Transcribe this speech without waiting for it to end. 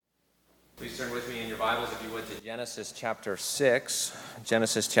Please turn with me in your Bibles, if you would, to Genesis chapter 6.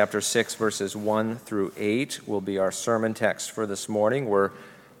 Genesis chapter 6, verses 1 through 8 will be our sermon text for this morning. We're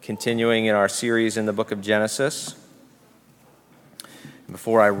continuing in our series in the book of Genesis.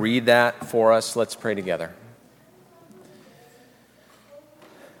 Before I read that for us, let's pray together.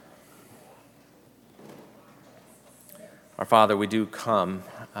 Our Father, we do come.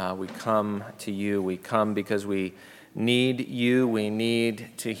 We come to you. We come because we need you. We need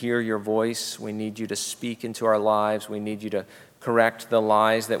to hear your voice. We need you to speak into our lives. We need you to correct the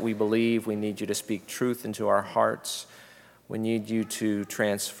lies that we believe. We need you to speak truth into our hearts. We need you to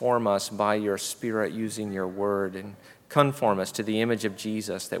transform us by your Spirit using your word and conform us to the image of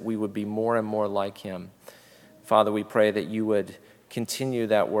Jesus, that we would be more and more like him. Father, we pray that you would continue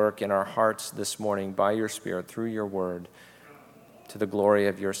that work in our hearts this morning by your Spirit through your word, to the glory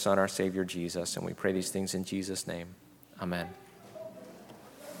of your Son, our Savior, Jesus. And we pray these things in Jesus' name. Amen.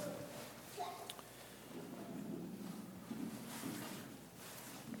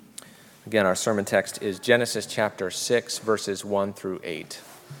 Again, our sermon text is Genesis chapter 6, verses 1 through 8.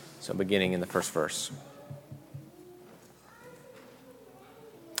 So beginning in the first verse.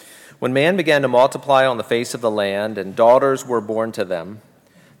 When man began to multiply on the face of the land, and daughters were born to them,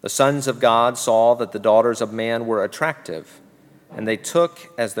 the sons of God saw that the daughters of man were attractive, and they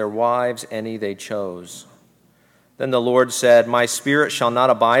took as their wives any they chose. Then the Lord said, My spirit shall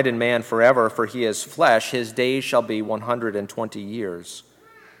not abide in man forever, for he is flesh. His days shall be 120 years.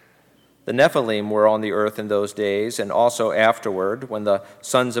 The Nephilim were on the earth in those days, and also afterward, when the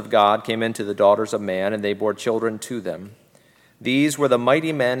sons of God came into the daughters of man, and they bore children to them. These were the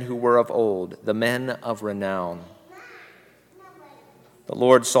mighty men who were of old, the men of renown. The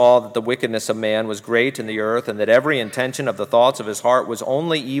Lord saw that the wickedness of man was great in the earth, and that every intention of the thoughts of his heart was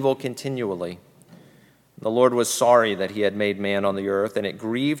only evil continually. The Lord was sorry that he had made man on the earth, and it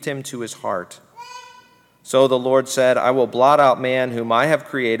grieved him to his heart. So the Lord said, I will blot out man whom I have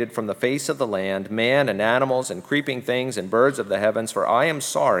created from the face of the land, man and animals and creeping things and birds of the heavens, for I am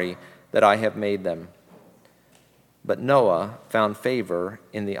sorry that I have made them. But Noah found favor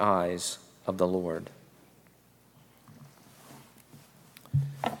in the eyes of the Lord.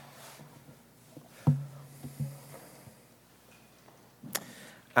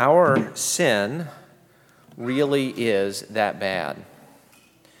 Our sin really is that bad,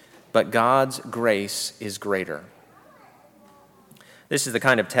 but God's grace is greater. This is the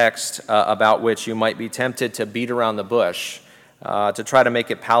kind of text about which you might be tempted to beat around the bush, to try to make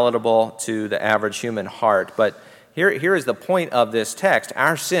it palatable to the average human heart. But here is the point of this text.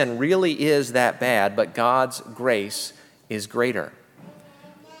 Our sin really is that bad, but God's grace is greater.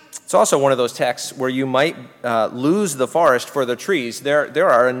 It's also one of those texts where you might lose the forest for the trees. There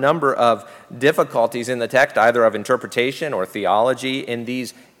are a number of difficulties in the text, either of interpretation or theology. In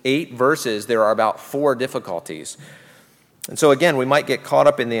these 8 verses, there are about 4 difficulties. And so again, we might get caught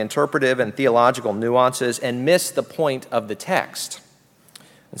up in the interpretive and theological nuances and miss the point of the text.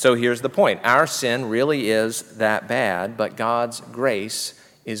 And so here's the point. Our sin really is that bad, but God's grace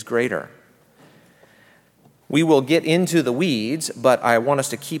is greater. We will get into the weeds, but I want us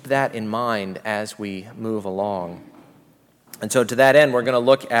to keep that in mind as we move along. And so to that end, we're going to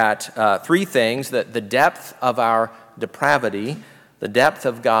look at 3 things: the depth of our depravity, the depth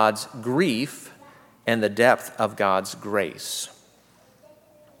of God's grief, and the depth of God's grace.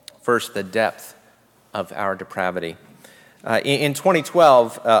 First, the depth of our depravity. In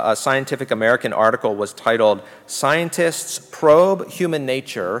 2012, a Scientific American article was titled, Scientists Probe Human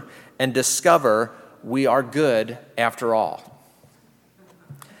Nature and Discover We Are Good After All.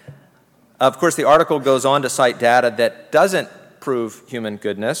 Of course, the article goes on to cite data that doesn't prove human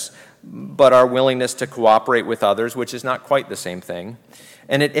goodness, but our willingness to cooperate with others, which is not quite the same thing.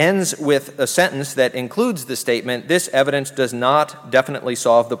 And it ends with a sentence that includes the statement, this evidence does not definitely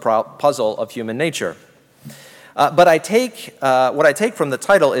solve the puzzle of human nature. But what I take from the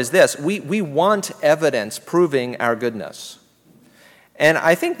title is this: we want evidence proving our goodness. And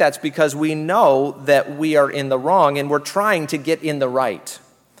I think that's because we know that we are in the wrong and we're trying to get in the right.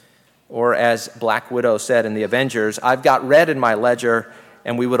 Or as Black Widow said in The Avengers, I've got red in my ledger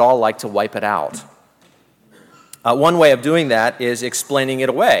and we would all like to wipe it out. One way of doing that is explaining it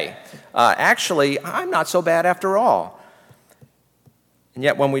away. Actually, I'm not so bad after all. And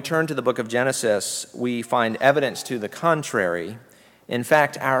yet when we turn to the book of Genesis, we find evidence to the contrary. In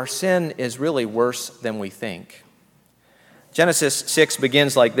fact, our sin is really worse than we think. Genesis 6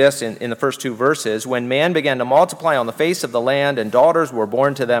 begins like this in the first 2 verses. When man began to multiply on the face of the land and daughters were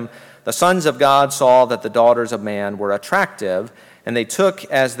born to them, the sons of God saw that the daughters of man were attractive, and they took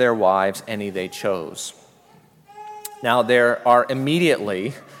as their wives any they chose. Now there are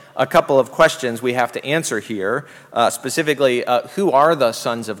immediately a couple of questions we have to answer here, specifically, who are the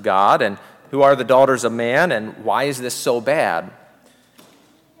sons of God and who are the daughters of man, and why is this so bad?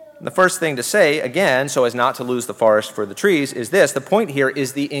 The first thing to say, again, so as not to lose the forest for the trees, is this. The point here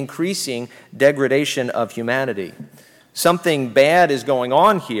is the increasing degradation of humanity. Something bad is going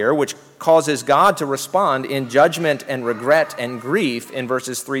on here, which causes God to respond in judgment and regret and grief in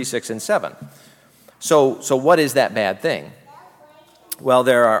verses 3, 6, and 7. So what is that bad thing? Well,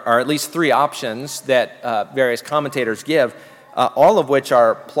 there are at least three options that various commentators give, all of which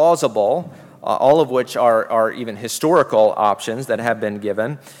are plausible, all of which are even historical options that have been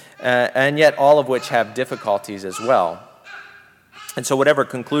given, and yet all of which have difficulties as well. And so whatever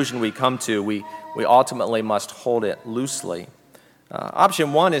conclusion we come to, we ultimately must hold it loosely.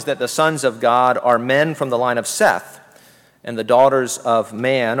 Option one is that the sons of God are men from the line of Seth, and the daughters of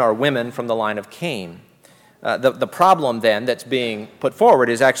man are women from the line of Cain. The problem then that's being put forward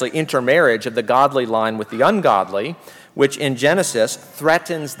is actually intermarriage of the godly line with the ungodly, which in Genesis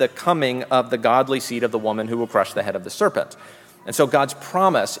threatens the coming of the godly seed of the woman who will crush the head of the serpent. And so God's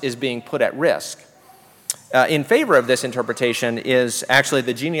promise is being put at risk. In favor of this interpretation is actually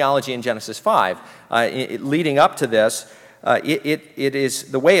the genealogy in Genesis 5. Leading up to this, it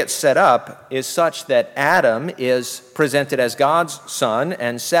is the way it's set up is such that Adam is presented as God's son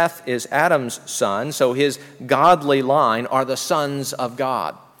and Seth is Adam's son, so his godly line are the sons of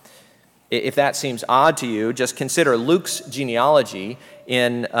God. If that seems odd to you, just consider Luke's genealogy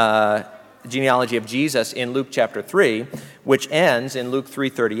in genealogy of Jesus in Luke chapter 3, which ends in Luke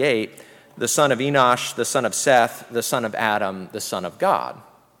 3:38, the son of Enosh, the son of Seth, the son of Adam, the son of God.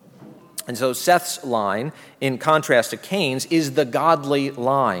 And so Seth's line, in contrast to Cain's, is the godly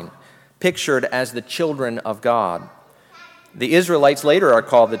line, pictured as the children of God. The Israelites later are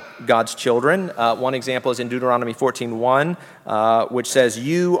called God's children. One example is in Deuteronomy 14:1, which says,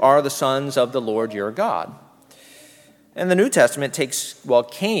 "You are the sons of the Lord your God." And the New Testament takes,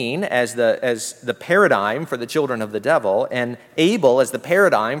 Cain as the paradigm for the children of the devil, and Abel as the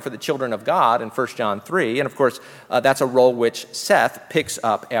paradigm for the children of God in 1 John 3. And of course, that's a role which Seth picks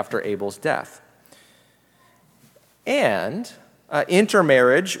up after Abel's death. And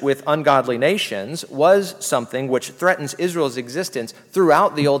intermarriage with ungodly nations was something which threatens Israel's existence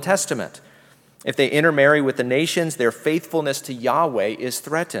throughout the Old Testament. If they intermarry with the nations, their faithfulness to Yahweh is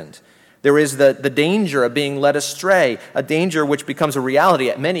threatened. There is the danger of being led astray, a danger which becomes a reality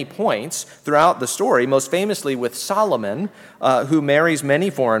at many points throughout the story, most famously with Solomon, who marries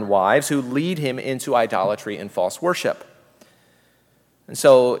many foreign wives who lead him into idolatry and false worship. And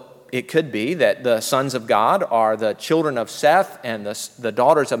so it could be that the sons of God are the children of Seth, and the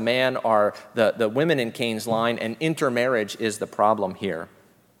daughters of man are the women in Cain's line, and intermarriage is the problem here.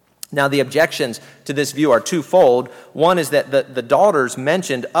 Now, the objections to this view are twofold. One is that the daughters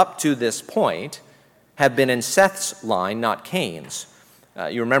mentioned up to this point have been in Seth's line, not Cain's.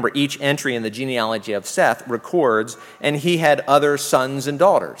 You remember each entry in the genealogy of Seth records, and he had other sons and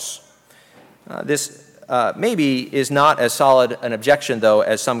daughters. This maybe is not as solid an objection, though,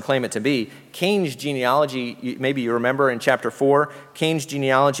 as some claim it to be. Cain's genealogy, maybe you remember in chapter 4, Cain's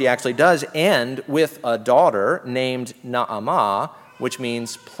genealogy actually does end with a daughter named Naamah, which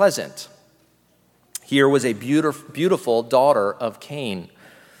means pleasant. Here was a beautiful daughter of Cain.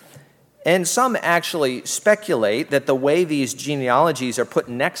 And some actually speculate that the way these genealogies are put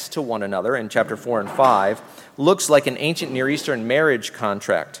next to one another in chapter 4 and 5 looks like an ancient Near Eastern marriage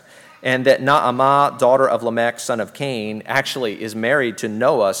contract, and that Naamah, daughter of Lamech, son of Cain, actually is married to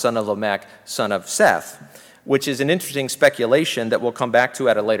Noah, son of Lamech, son of Seth, which is an interesting speculation that we'll come back to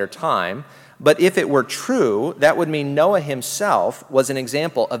at a later time. But if it were true, that would mean Noah himself was an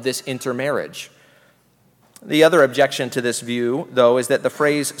example of this intermarriage. The other objection to this view, though, is that the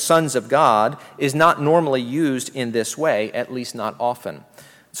phrase sons of God is not normally used in this way, at least not often.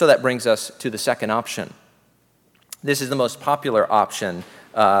 So that brings us to the second option. This is the most popular option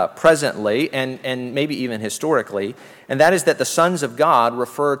presently, and maybe even historically, and that is that the sons of God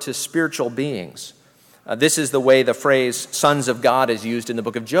refer to spiritual beings. This is the way the phrase sons of God is used in the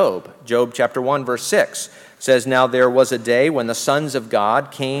book of Job. Job chapter 1, verse 6 says, "Now there was a day when the sons of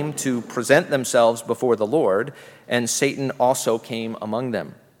God came to present themselves before the Lord, and Satan also came among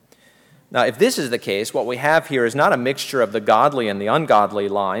them." Now, if this is the case, what we have here is not a mixture of the godly and the ungodly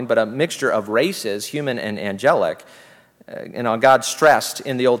line, but a mixture of races, human and angelic. God stressed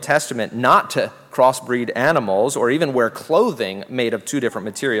in the Old Testament not to crossbreed animals or even wear clothing made of two different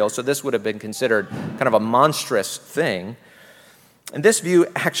materials, so this would have been considered kind of a monstrous thing. And this view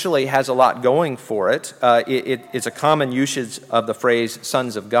actually has a lot going for it. It's a common usage of the phrase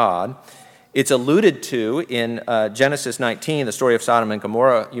sons of God. It's alluded to in Genesis 19, the story of Sodom and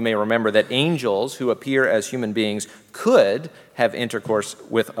Gomorrah. You may remember that angels who appear as human beings could have intercourse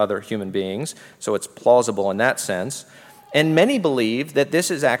with other human beings, so it's plausible in that sense. And many believe that this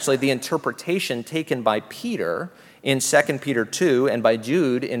is actually the interpretation taken by Peter in 2 Peter 2 and by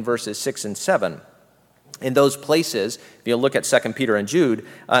Jude in verses 6 and 7. In those places, if you look at 2 Peter and Jude,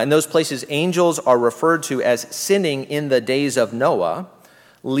 in those places angels are referred to as sinning in the days of Noah,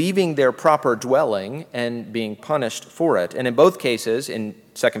 leaving their proper dwelling and being punished for it. And in both cases, in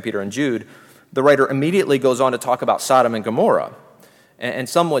 2 Peter and Jude, the writer immediately goes on to talk about Sodom and Gomorrah. And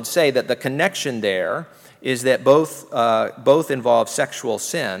some would say that the connection there is that both involve sexual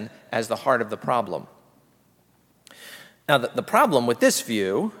sin as the heart of the problem. Now, the problem with this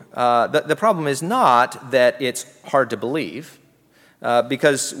view, the problem is not that it's hard to believe,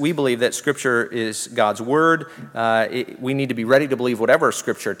 because we believe that Scripture is God's Word. We need to be ready to believe whatever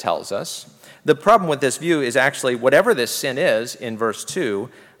Scripture tells us. The problem with this view is actually whatever this sin is, in verse 2,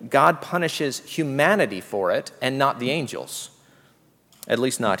 God punishes humanity for it and not the angels, at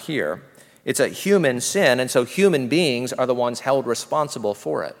least not here. It's a human sin, and so human beings are the ones held responsible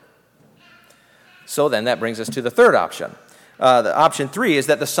for it. So then that brings us to the third option. The option 3 is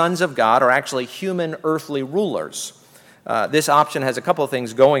that the sons of God are actually human earthly rulers. This option has a couple of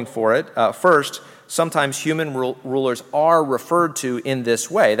things going for it. First, sometimes human rulers are referred to in this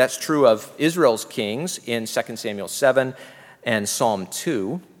way. That's true of Israel's kings in 2 Samuel 7 and Psalm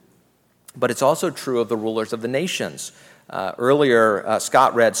 2. But it's also true of the rulers of the nations. Earlier,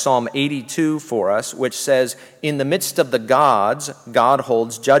 Scott read Psalm 82 for us, which says, "In the midst of the gods, God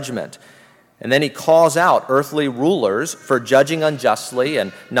holds judgment." And then he calls out earthly rulers for judging unjustly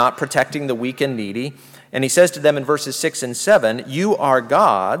and not protecting the weak and needy. And he says to them in verses 6 and 7, "You are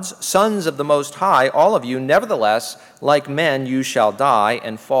gods, sons of the Most High, all of you. Nevertheless, like men you shall die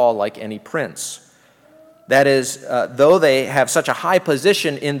and fall like any prince." That is, though they have such a high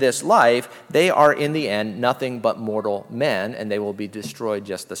position in this life, they are in the end nothing but mortal men, and they will be destroyed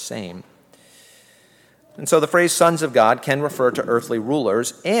just the same. And so the phrase sons of God can refer to earthly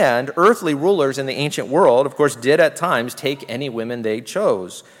rulers, and earthly rulers in the ancient world, of course, did at times take any women they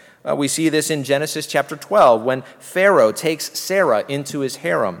chose. We see this in Genesis chapter 12 when Pharaoh takes Sarah into his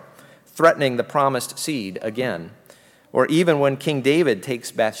harem, threatening the promised seed again. Or even when King David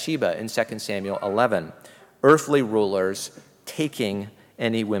takes Bathsheba in 2 Samuel 11, earthly rulers taking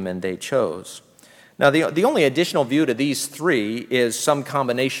any women they chose. Now, the only additional view to these three is some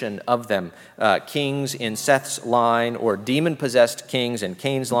combination of them. Kings in Seth's line or demon-possessed kings in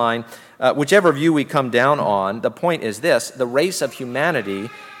Cain's line. Whichever view we come down on, the point is this: the race of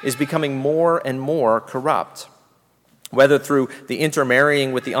humanity is becoming more and more corrupt. Whether through the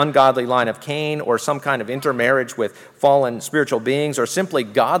intermarrying with the ungodly line of Cain or some kind of intermarriage with fallen spiritual beings or simply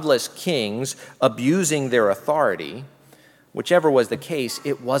godless kings abusing their authority, whichever was the case,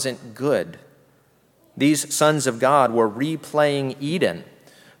 it wasn't good. These sons of God were replaying Eden.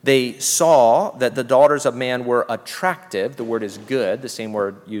 They saw that the daughters of man were attractive. The word is good, the same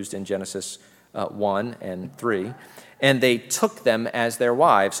word used in Genesis 1 and 3. And they took them as their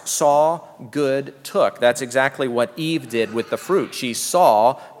wives. Saw, good, took. That's exactly what Eve did with the fruit. She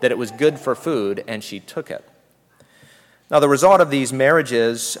saw that it was good for food, and she took it. Now, the result of these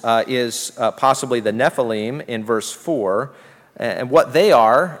marriages is possibly the Nephilim in verse 4. And what they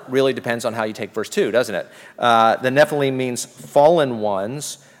are really depends on how you take verse 2, doesn't it? The Nephilim means fallen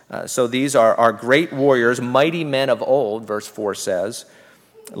ones. So these are great warriors, mighty men of old, verse 4 says.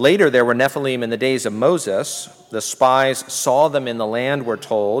 Later there were Nephilim in the days of Moses. The spies saw them in the land, we're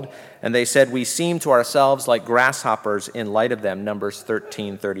told, and they said, "We seem to ourselves like grasshoppers in light of them," Numbers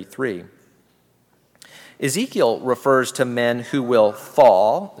 13:33. Ezekiel refers to men who will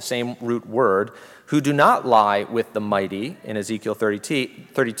fall, the same root word, who do not lie with the mighty in Ezekiel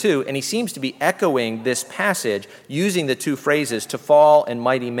 32, and he seems to be echoing this passage using the two phrases to fall and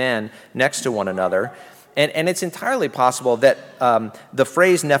mighty men next to one another. And it's entirely possible that the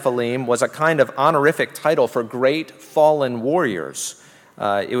phrase Nephilim was a kind of honorific title for great fallen warriors.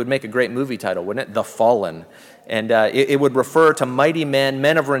 It would make a great movie title, wouldn't it? The Fallen. And it would refer to mighty men,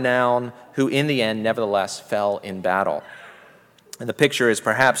 men of renown, who in the end nevertheless fell in battle. And the picture is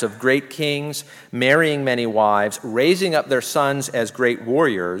perhaps of great kings marrying many wives, raising up their sons as great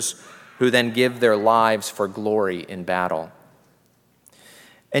warriors, who then give their lives for glory in battle.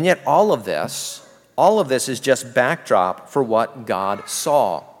 And yet all of this is just backdrop for what God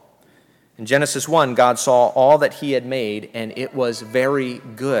saw. In Genesis 1, God saw all that he had made, and it was very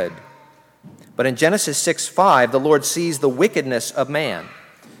good. But in Genesis 6:5, the Lord sees the wickedness of man.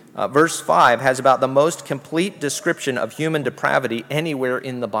 Verse 5 has about the most complete description of human depravity anywhere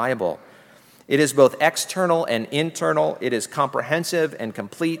in the Bible. It is both external and internal. It is comprehensive and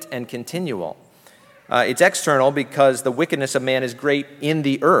complete and continual. It's external because the wickedness of man is great in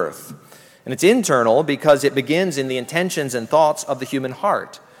the earth. And it's internal because it begins in the intentions and thoughts of the human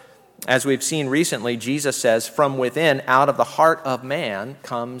heart. As we've seen recently, Jesus says, from within, out of the heart of man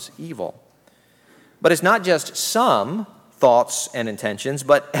comes evil. But it's not just some thoughts and intentions,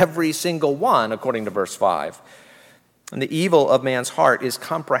 but every single one, according to verse 5. And the evil of man's heart is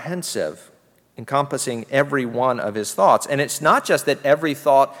comprehensive, encompassing every one of his thoughts. And it's not just that every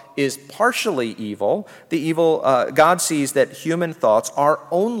thought is partially evil. God sees that human thoughts are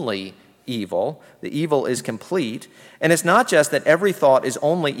only evil. The evil is complete. And it's not just that every thought is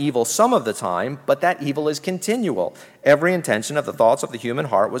only evil some of the time, but that evil is continual. Every intention of the thoughts of the human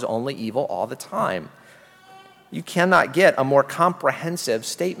heart was only evil all the time. You cannot get a more comprehensive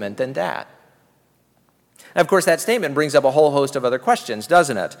statement than that. And of course, that statement brings up a whole host of other questions,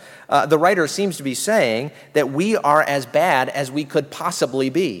 doesn't it? The writer seems to be saying that we are as bad as we could possibly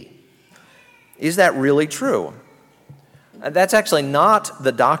be. Is that really true? That's actually not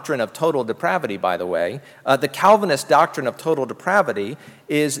the doctrine of total depravity, by the way. The Calvinist doctrine of total depravity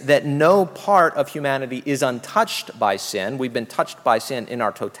is that no part of humanity is untouched by sin. We've been touched by sin in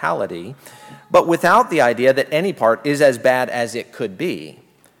our totality, but without the idea that any part is as bad as it could be.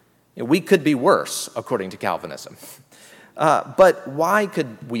 We could be worse, according to Calvinism. But why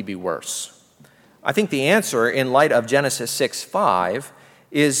could we be worse? I think the answer, in light of Genesis 6:5,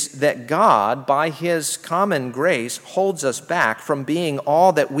 is that God, by his common grace, holds us back from being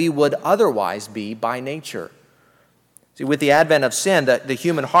all that we would otherwise be by nature. See, with the advent of sin, the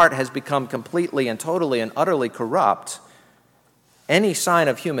human heart has become completely and totally and utterly corrupt. Any sign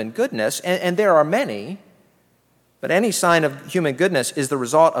of human goodness, and there are many, but any sign of human goodness is the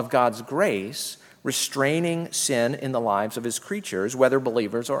result of God's grace restraining sin in the lives of his creatures, whether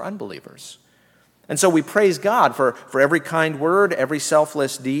believers or unbelievers. And so we praise God for every kind word, every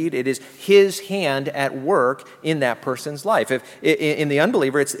selfless deed. It is his hand at work in that person's life. In the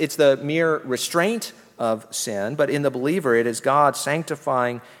unbeliever, it's the mere restraint of sin, but in the believer, it is God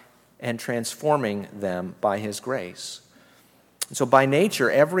sanctifying and transforming them by his grace. So by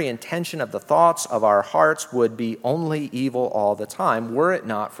nature, every intention of the thoughts of our hearts would be only evil all the time, were it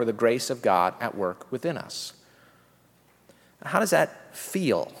not for the grace of God at work within us. How does that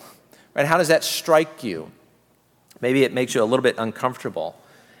feel? Right? How does that strike you? Maybe it makes you a little bit uncomfortable.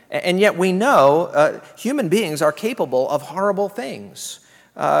 And yet we know human beings are capable of horrible things.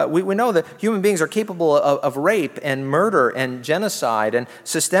 We know that human beings are capable of rape and murder and genocide and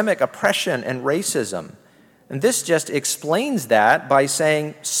systemic oppression and racism. And this just explains that by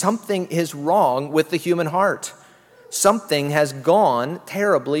saying something is wrong with the human heart. Something has gone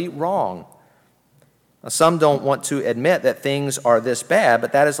terribly wrong. Now, some don't want to admit that things are this bad,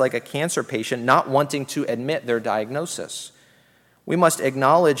 but that is like a cancer patient not wanting to admit their diagnosis. We must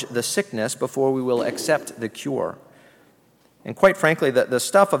acknowledge the sickness before we will accept the cure. And quite frankly, the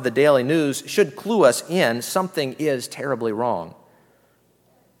stuff of the daily news should clue us in something is terribly wrong.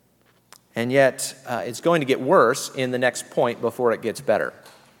 And yet, it's going to get worse in the next point before it gets better.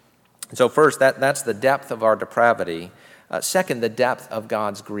 So first, that's the depth of our depravity. Second, the depth of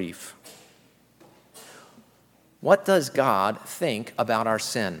God's grief. What does God think about our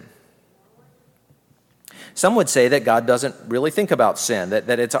sin? Some would say that God doesn't really think about sin,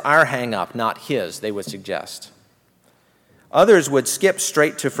 that it's our hang-up, not his, they would suggest. Others would skip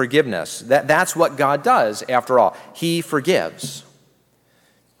straight to forgiveness. That's what God does, after all. He forgives.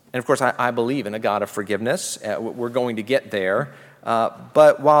 And of course, I believe in a God of forgiveness. We're going to get there.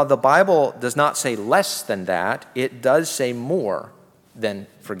 But while the Bible does not say less than that, it does say more than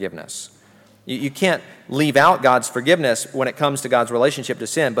forgiveness. You can't leave out God's forgiveness when it comes to God's relationship to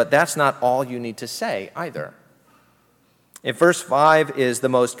sin, but that's not all you need to say either. If verse 5 is the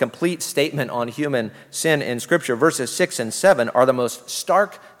most complete statement on human sin in Scripture, verses 6 and 7 are the most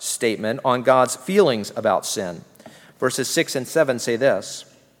stark statement on God's feelings about sin. Verses 6 and 7 say this: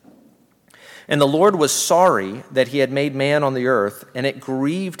 "And the Lord was sorry that he had made man on the earth, and it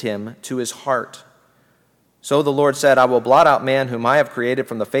grieved him to his heart. So the Lord said, I will blot out man whom I have created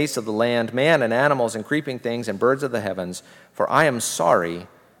from the face of the land, man and animals and creeping things and birds of the heavens, for I am sorry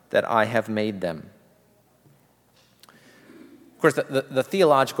that I have made them." Of course, the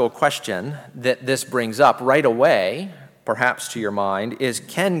theological question that this brings up right away, perhaps to your mind, is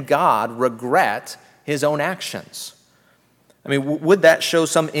can God regret his own actions? I mean, would that show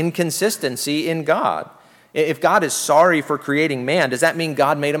some inconsistency in God? If God is sorry for creating man, does that mean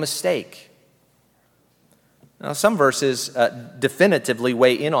God made a mistake? Now, some verses definitively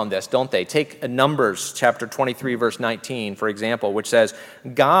weigh in on this, don't they? Take Numbers chapter 23, verse 19, for example, which says,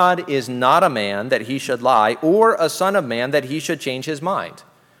 God is not a man that he should lie, or a son of man that he should change his mind.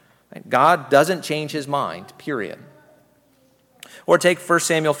 God doesn't change his mind, period. Or take 1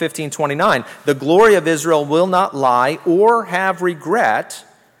 Samuel 15:29. The glory of Israel will not lie or have regret,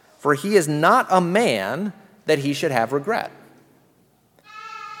 for he is not a man that he should have regret.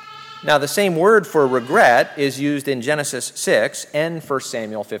 Now, the same word for regret is used in Genesis 6 and 1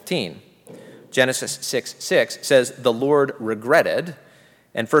 Samuel 15. Genesis 6:6 says, the Lord regretted,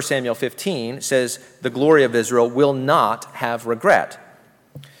 and 1 Samuel 15 says, the glory of Israel will not have regret.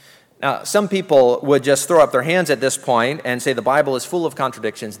 Now, some people would just throw up their hands at this point and say the Bible is full of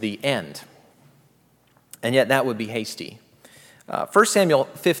contradictions, the end. And yet that would be hasty. 1 Samuel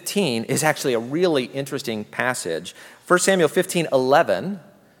 15 is actually a really interesting passage. 1 Samuel 15:11,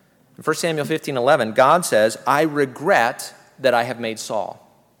 in 1 Samuel 15:11, God says, I regret that I have made Saul.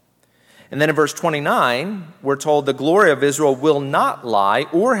 And then in verse 29, we're told the glory of Israel will not lie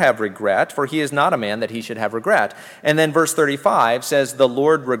or have regret, for he is not a man that he should have regret. And then verse 35 says the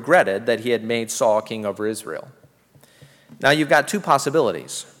Lord regretted that he had made Saul king over Israel. Now you've got two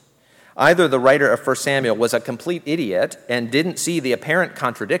possibilities. Either the writer of 1 Samuel was a complete idiot and didn't see the apparent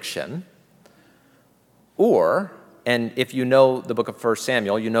contradiction, or, and if you know the book of 1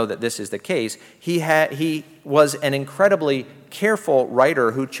 Samuel, you know that this is the case, he was an incredibly careful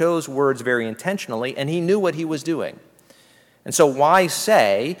writer who chose words very intentionally, and he knew what he was doing. And so why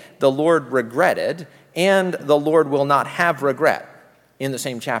say the Lord regretted and the Lord will not have regret in the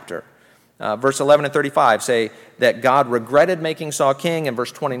same chapter? Verse 11 and 35 say that God regretted making Saul king, and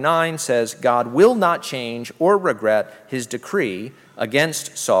verse 29 says God will not change or regret his decree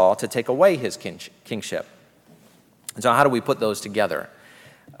against Saul to take away his kingship. And so how do we put those together?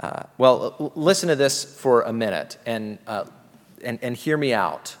 Well, listen to this for a minute and hear me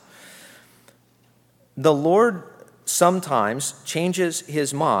out. The Lord sometimes changes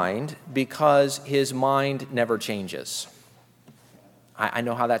his mind because his mind never changes. I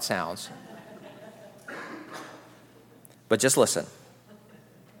know how that sounds. But just listen.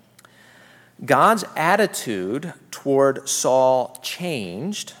 God's attitude toward Saul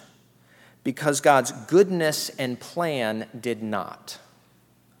changed because God's goodness and plan did not.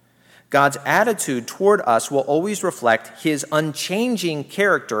 God's attitude toward us will always reflect his unchanging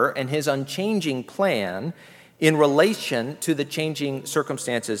character and his unchanging plan in relation to the changing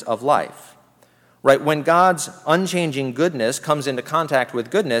circumstances of life. Right? When God's unchanging goodness comes into contact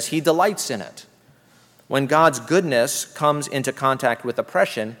with goodness, he delights in it. When God's goodness comes into contact with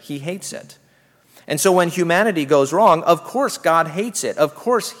oppression, he hates it. And so when humanity goes wrong, of course God hates it. Of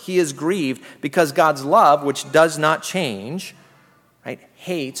course he is grieved because God's love, which does not change, right,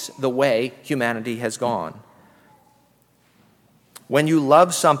 hates the way humanity has gone. When you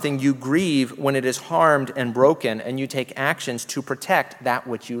love something, you grieve when it is harmed and broken, and you take actions to protect that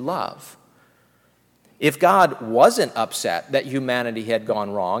which you love. If God wasn't upset that humanity had gone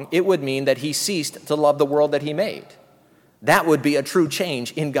wrong, it would mean that he ceased to love the world that he made. That would be a true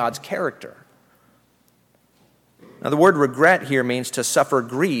change in God's character. Now, the word regret here means to suffer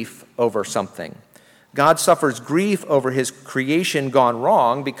grief over something. God suffers grief over his creation gone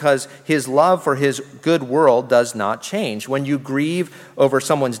wrong because his love for his good world does not change. When you grieve over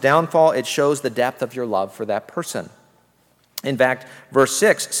someone's downfall, it shows the depth of your love for that person. In fact, verse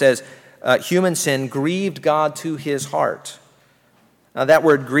 6 says, human sin grieved God to his heart. Now, that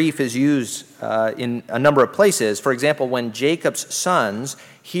word grief is used in a number of places. For example, when Jacob's sons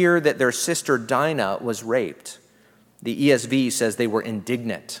hear that their sister Dinah was raped, the ESV says they were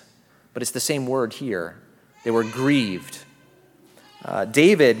indignant. But it's the same word here. They were grieved.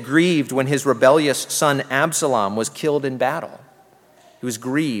 David grieved when his rebellious son Absalom was killed in battle. He was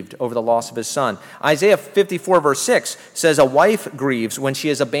grieved over the loss of his son. Isaiah 54 verse 6 says a wife grieves when she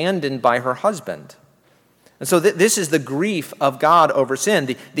is abandoned by her husband. And so this is the grief of God over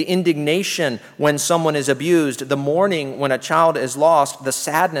sin, the indignation when someone is abused, the mourning when a child is lost, the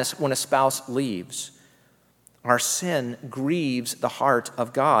sadness when a spouse leaves. Our sin grieves the heart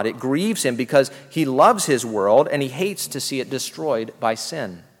of God. It grieves him because he loves his world and he hates to see it destroyed by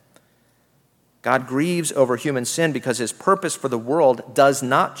sin. God grieves over human sin because his purpose for the world does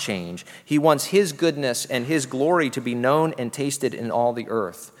not change. He wants his goodness and his glory to be known and tasted in all the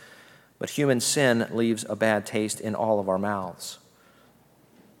earth. But human sin leaves a bad taste in all of our mouths.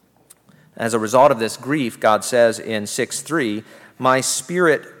 As a result of this grief, God says in 6:3, "My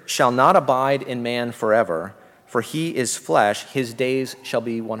spirit shall not abide in man forever, for he is flesh, his days shall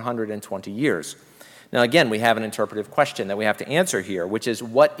be 120 years. Now again, we have an interpretive question that we have to answer here, which is,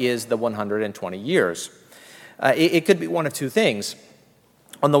 what is the 120 years? It could be one of two things.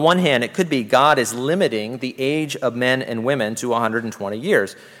 On the one hand, it could be God is limiting the age of men and women to 120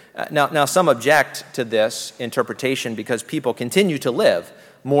 years. Now, some object to this interpretation because people continue to live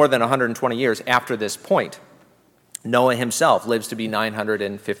more than 120 years after this point. Noah himself lives to be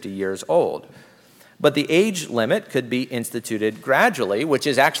 950 years old. But the age limit could be instituted gradually, which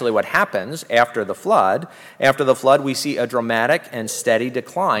is actually what happens after the flood. After the flood, we see a dramatic and steady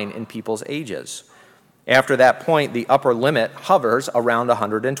decline in people's ages. After that point, the upper limit hovers around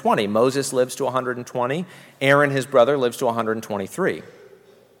 120. Moses lives to 120. Aaron, his brother, lives to 123.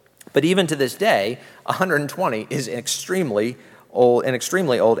 But even to this day, 120 is an extremely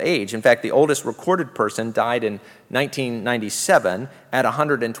old age. In fact, the oldest recorded person died in 1997 at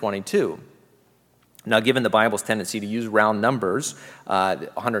 122. Now, given the Bible's tendency to use round numbers,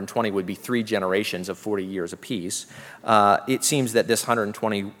 120 would be 3 generations of 40 years apiece. It seems that this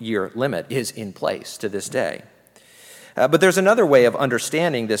 120-year limit is in place to this day. But there's another way of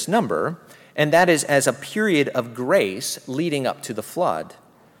understanding this number, and that is as a period of grace leading up to the flood.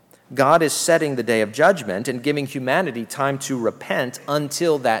 God is setting the day of judgment and giving humanity time to repent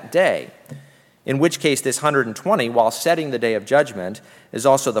until that day. In which case, this 120, while setting the day of judgment, is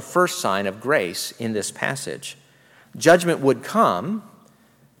also the first sign of grace in this passage. Judgment would come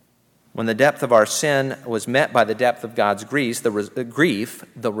when the depth of our sin was met by the depth of God's grief.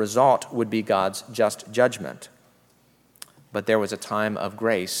 The result would be God's just judgment. But there was a time of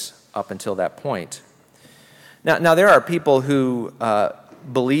grace up until that point. Now there are people who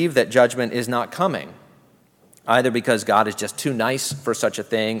believe that judgment is not coming, either because God is just too nice for such a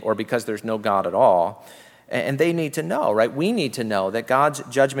thing or because there's no God at all. And they need to know, right? We need to know that God's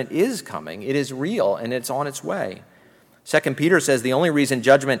judgment is coming. It is real, and it's on its way. 2 Peter says the only reason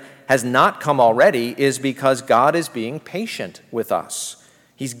judgment has not come already is because God is being patient with us.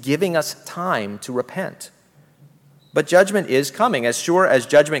 He's giving us time to repent. But judgment is coming. As sure as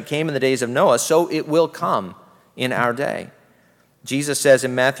judgment came in the days of Noah, so it will come in our day. Jesus says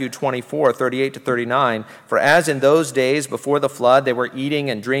in Matthew 24, 38 to 39, "For as in those days before the flood they were eating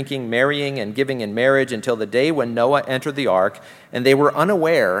and drinking, marrying and giving in marriage until the day when Noah entered the ark, and they were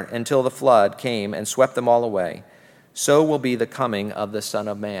unaware until the flood came and swept them all away, so will be the coming of the Son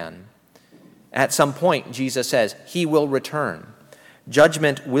of Man." At some point, Jesus says, he will return.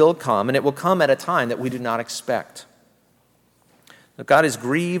 Judgment will come, and it will come at a time that we do not expect. God is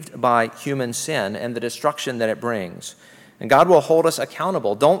grieved by human sin and the destruction that it brings. And God will hold us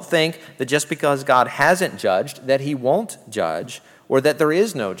accountable. Don't think that just because God hasn't judged, that he won't judge, or that there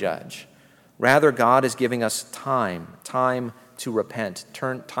is no judge. Rather, God is giving us time to repent,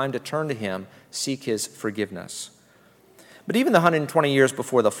 time to turn to him, seek his forgiveness. But even the 120 years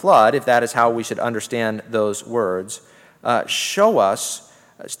before the flood, if that is how we should understand those words, show us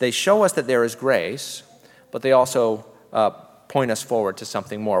that there is grace, but they also point us forward to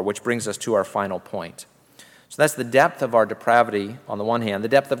something more, which brings us to our final point. So that's the depth of our depravity on the one hand, the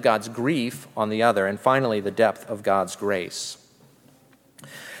depth of God's grief on the other, and finally the depth of God's grace.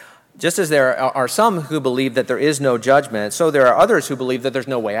 Just as there are some who believe that there is no judgment, so there are others who believe that there's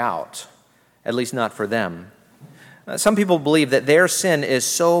no way out, at least not for them. Some people believe that their sin is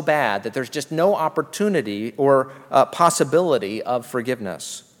so bad that there's just no opportunity or possibility of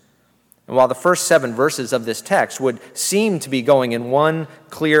forgiveness. And while the first 7 verses of this text would seem to be going in one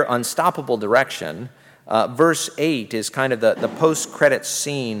clear, unstoppable direction, verse 8 is kind of the post-credits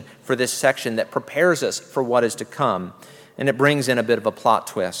scene for this section that prepares us for what is to come. And it brings in a bit of a plot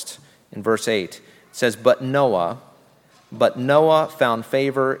twist. In verse 8, it says, But Noah found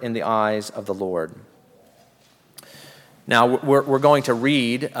favor in the eyes of the Lord. Now, we're going to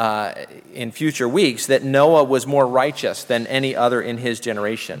read in future weeks that Noah was more righteous than any other in his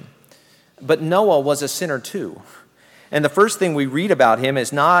generation. But Noah was a sinner too. And the first thing we read about him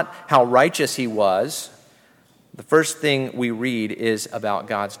is not how righteous he was. The first thing we read is about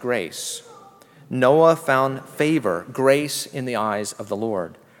God's grace. Noah found favor, grace in the eyes of the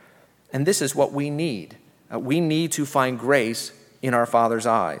Lord. And this is what we need. We need to find grace in our Father's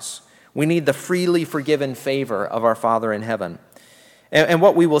eyes. We need the freely forgiven favor of our Father in heaven. And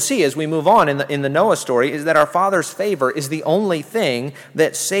what we will see as we move on in the Noah story is that our Father's favor is the only thing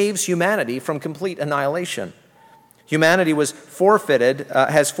that saves humanity from complete annihilation. Humanity has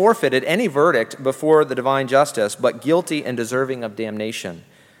forfeited any verdict before the divine justice, but guilty and deserving of damnation.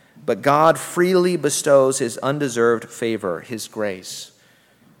 But God freely bestows his undeserved favor, his grace.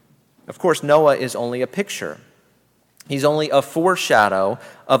 Of course, Noah is only a picture. He's only a foreshadow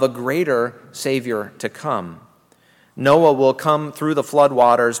of a greater Savior to come. Noah will come through the flood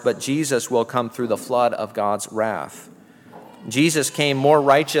waters, but Jesus will come through the flood of God's wrath. Jesus came more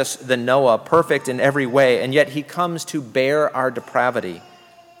righteous than Noah, perfect in every way, and yet he comes to bear our depravity,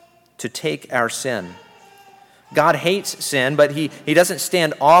 to take our sin. God hates sin, but he doesn't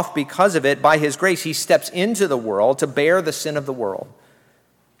stand off because of it. By his grace, he steps into the world to bear the sin of the world.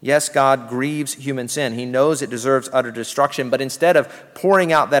 Yes, God grieves human sin. He knows it deserves utter destruction, but instead of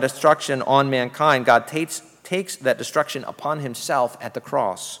pouring out that destruction on mankind, God takes that destruction upon himself at the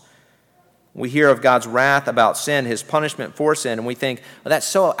cross. We hear of God's wrath about sin, his punishment for sin, and we think, well, that's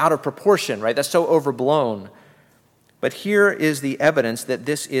so out of proportion, right? That's so overblown. But here is the evidence that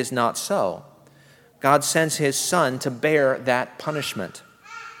this is not so. God sends his Son to bear that punishment.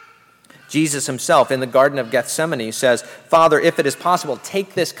 Jesus himself in the Garden of Gethsemane says, Father, if it is possible,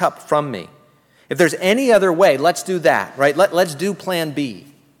 take this cup from me. If there's any other way, let's do that, right? Let's do plan B.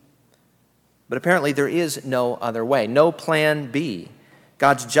 But apparently there is no other way, no plan B.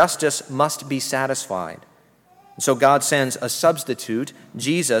 God's justice must be satisfied. And so God sends a substitute,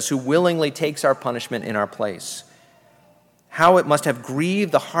 Jesus, who willingly takes our punishment in our place. How it must have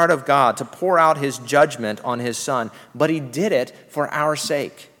grieved the heart of God to pour out his judgment on his Son, but he did it for our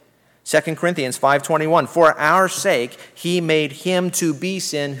sake. 2 Corinthians 5:21, for our sake he made him to be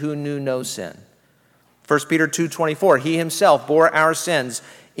sin who knew no sin. 1 Peter 2:24, he himself bore our sins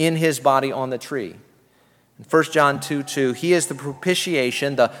in his body on the tree. 1 John 2:2, he is the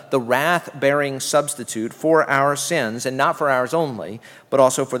propitiation, the wrath-bearing substitute for our sins, and not for ours only, but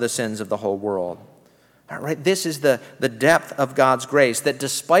also for the sins of the whole world. All right, this is the depth of God's grace, that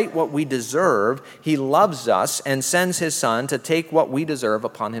despite what we deserve, he loves us and sends his Son to take what we deserve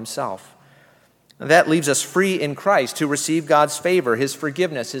upon himself. That leaves us free in Christ to receive God's favor, his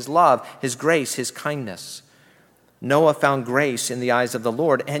forgiveness, his love, his grace, his kindness. Noah found grace in the eyes of the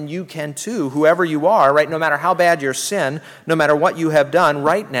Lord, and you can too, whoever you are, right? No matter how bad your sin, no matter what you have done,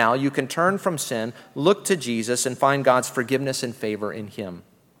 right now you can turn from sin, look to Jesus, and find God's forgiveness and favor in him.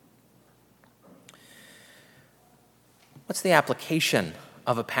 What's the application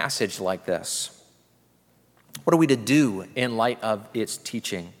of a passage like this? What are we to do in light of its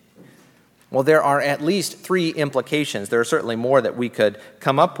teaching? Well, there are at least three implications. There are certainly more that we could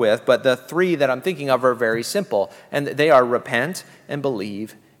come up with, but the three that I'm thinking of are very simple, and they are repent and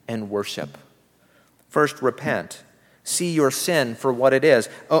believe and worship. First, repent. See your sin for what it is.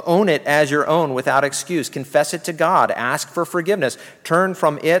 Own it as your own without excuse. Confess it to God. Ask for forgiveness. Turn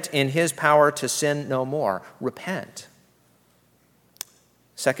from it in his power to sin no more. Repent.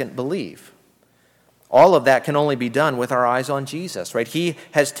 Second, believe. All of that can only be done with our eyes on Jesus, right? He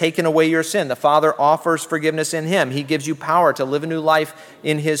has taken away your sin. The Father offers forgiveness in him. He gives you power to live a new life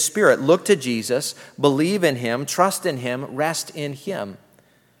in his Spirit. Look to Jesus, believe in him, trust in him, rest in him.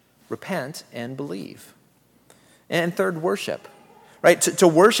 Repent and believe. And third, worship. Right? To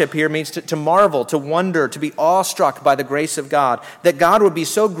worship here means to marvel, to wonder, to be awestruck by the grace of God, that God would be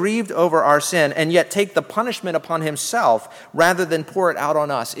so grieved over our sin and yet take the punishment upon himself rather than pour it out on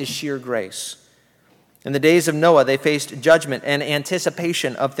us is sheer grace. In the days of Noah, they faced judgment and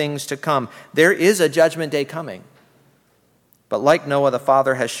anticipation of things to come. There is a judgment day coming. But like Noah, the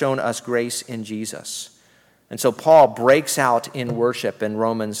Father has shown us grace in Jesus. And so Paul breaks out in worship in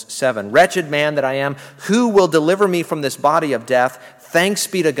Romans 7. Wretched man that I am, who will deliver me from this body of death? Thanks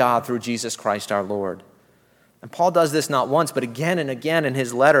be to God through Jesus Christ our Lord. And Paul does this not once, but again and again in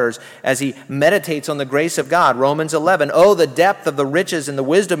his letters as he meditates on the grace of God. Romans 11, oh, the depth of the riches and the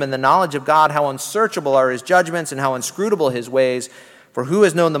wisdom and the knowledge of God, how unsearchable are his judgments and how inscrutable his ways. For who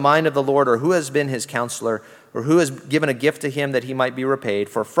has known the mind of the Lord, or who has been his counselor, or who has given a gift to him that he might be repaid?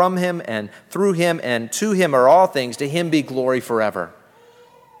 For from him and through him and to him are all things. To him be glory forever.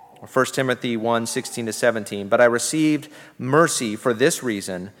 1 Timothy 1:16-17. But I received mercy for this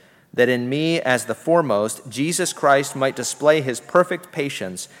reason, that in me as the foremost, Jesus Christ might display his perfect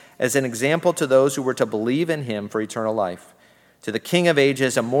patience as an example to those who were to believe in him for eternal life. To the King of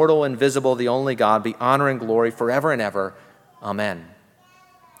ages, immortal, invisible, the only God, be honor and glory forever and ever. Amen.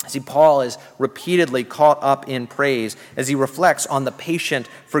 See, Paul is repeatedly caught up in praise as he reflects on the patient,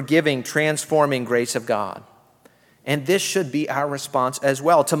 forgiving, transforming grace of God. And this should be our response as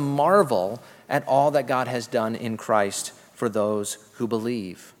well, to marvel at all that God has done in Christ for those who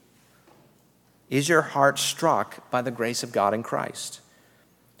believe. Is your heart struck by the grace of God in Christ?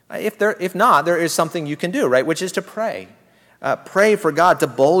 If not, there is something you can do, right, which is to pray. Pray for God to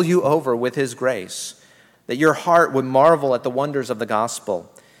bowl you over with his grace, that your heart would marvel at the wonders of the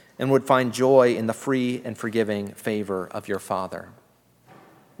gospel and would find joy in the free and forgiving favor of your Father.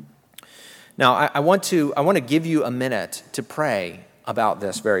 Now, I want to give you a minute to pray about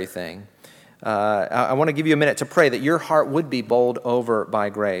this very thing. I want to give you a minute to pray that your heart would be bowled over by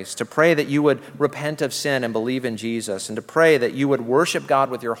grace, to pray that you would repent of sin and believe in Jesus, and to pray that you would worship God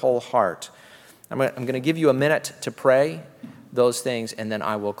with your whole heart. I'm going to give you a minute to pray those things, and then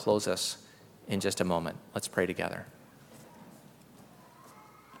I will close us in just a moment. Let's pray together.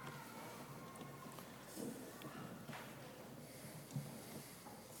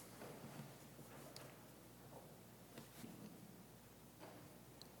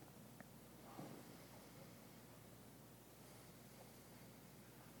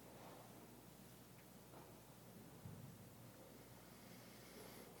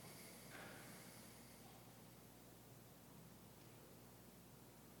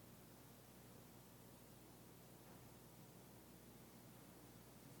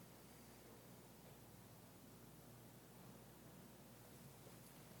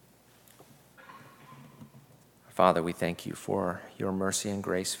 Father, we thank you for your mercy and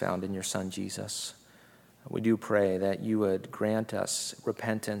grace found in your Son, Jesus. We do pray that you would grant us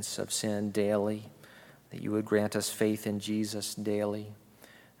repentance of sin daily, that you would grant us faith in Jesus daily,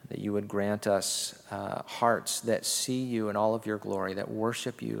 that you would grant us hearts that see you in all of your glory, that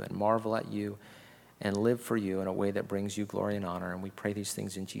worship you and marvel at you and live for you in a way that brings you glory and honor. And we pray these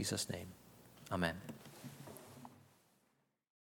things in Jesus' name. Amen.